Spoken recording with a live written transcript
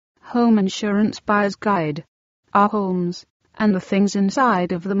Home Insurance Buyer's Guide. Our homes and the things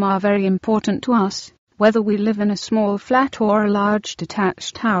inside of them are very important to us, whether we live in a small flat or a large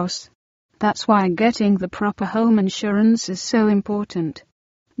detached house. That's why getting the proper home insurance is so important.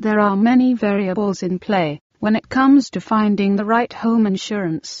 There are many variables in play when it comes to finding the right home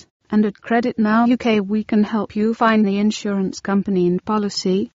insurance, and at Credit Now UK we can help you find the insurance company and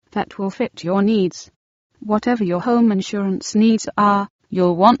policy that will fit your needs. Whatever your home insurance needs are,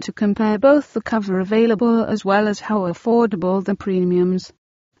 you'll want to compare both the cover available as well as how affordable the premiums.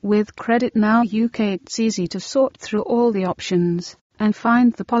 With Credit Now UK it's easy to sort through all the options and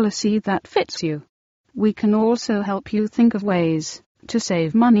find the policy that fits you. We can also help you think of ways to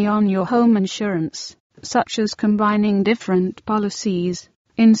save money on your home insurance, such as combining different policies,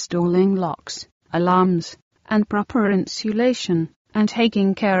 installing locks, alarms, and proper insulation, and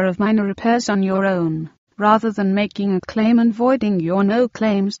taking care of minor repairs on your own, rather than making a claim and voiding your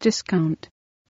no-claims discount.